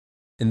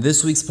In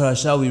this week's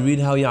parasha, we read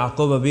how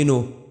Ya'aqob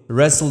Avinu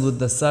wrestled with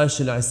the Sar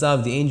Shel Esau,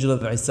 the angel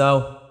of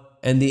Esau,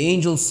 and the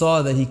angel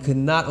saw that he could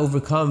not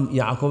overcome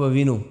Ya'aqob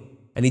Avinu,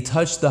 and he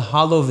touched the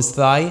hollow of his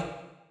thigh,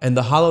 and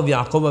the hollow of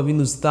Ya'aqob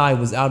Avinu's thigh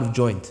was out of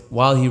joint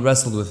while he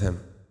wrestled with him.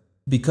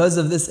 Because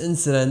of this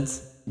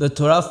incident, the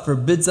Torah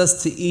forbids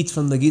us to eat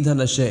from the Gid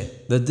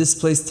HaNashe, the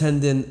displaced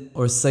tendon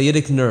or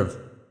sciatic nerve.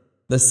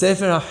 The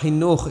Sefer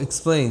HaChinuch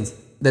explains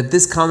that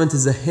this comment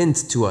is a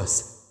hint to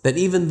us that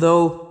even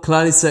though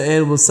Klal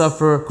Yisrael will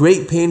suffer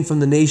great pain from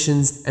the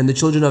nations and the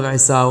children of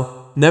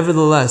Esau,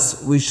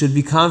 nevertheless, we should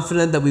be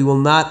confident that we will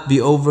not be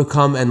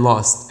overcome and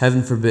lost,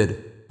 heaven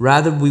forbid.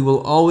 Rather, we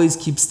will always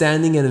keep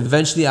standing, and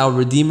eventually our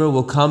Redeemer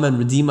will come and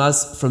redeem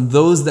us from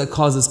those that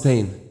cause us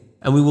pain.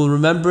 And we will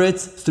remember it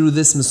through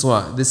this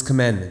miswah, this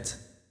commandment.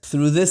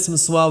 Through this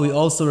miswah, we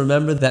also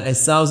remember that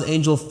Esau's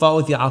angel fought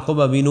with Ya'aqob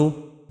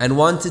Avinu and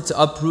wanted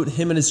to uproot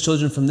him and his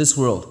children from this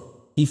world.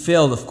 He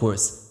failed, of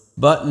course,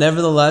 but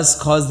nevertheless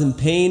caused him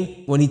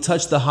pain when he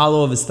touched the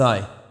hollow of his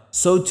thigh.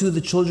 So too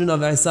the children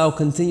of Esau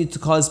continued to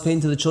cause pain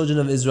to the children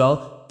of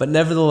Israel, but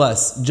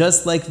nevertheless,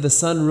 just like the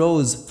sun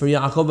rose for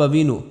Ya'aqob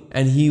Avinu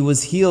and he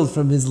was healed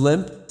from his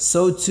limp,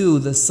 so too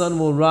the sun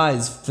will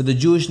rise for the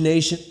Jewish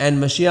nation and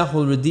Mashiach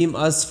will redeem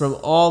us from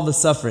all the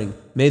suffering.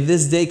 May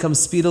this day come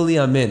speedily,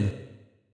 Amen.